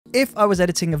If I was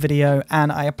editing a video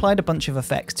and I applied a bunch of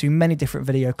effects to many different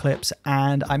video clips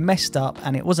and I messed up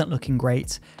and it wasn't looking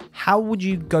great, how would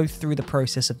you go through the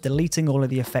process of deleting all of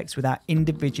the effects without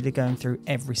individually going through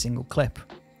every single clip?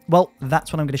 Well,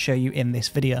 that's what I'm going to show you in this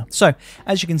video. So,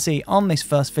 as you can see on this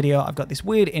first video, I've got this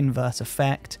weird invert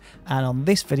effect, and on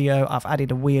this video, I've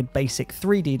added a weird basic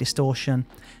 3D distortion.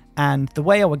 And the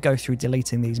way I would go through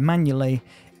deleting these manually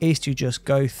is to just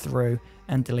go through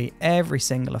and delete every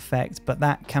single effect, but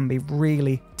that can be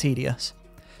really tedious.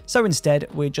 So instead,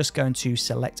 we're just going to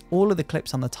select all of the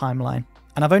clips on the timeline.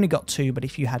 And I've only got 2, but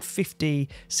if you had 50,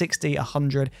 60,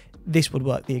 100, this would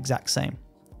work the exact same.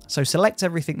 So select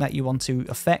everything that you want to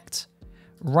affect,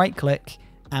 right click,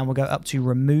 and we'll go up to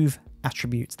remove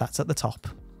attributes. That's at the top.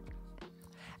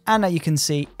 And now you can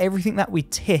see everything that we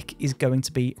tick is going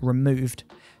to be removed.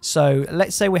 So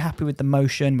let's say we're happy with the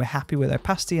motion, we're happy with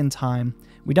opacity and time.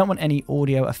 We don't want any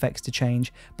audio effects to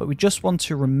change, but we just want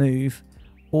to remove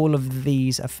all of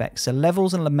these effects. So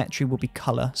levels and lumetri will be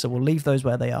color, so we'll leave those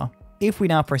where they are. If we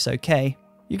now press OK,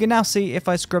 you can now see if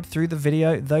I scrub through the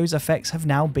video, those effects have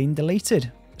now been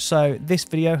deleted. So this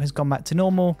video has gone back to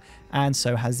normal, and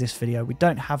so has this video. We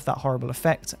don't have that horrible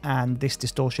effect, and this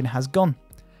distortion has gone.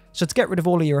 So to get rid of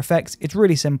all of your effects, it's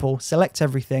really simple. Select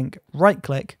everything, right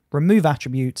click, remove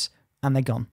attributes, and they're gone.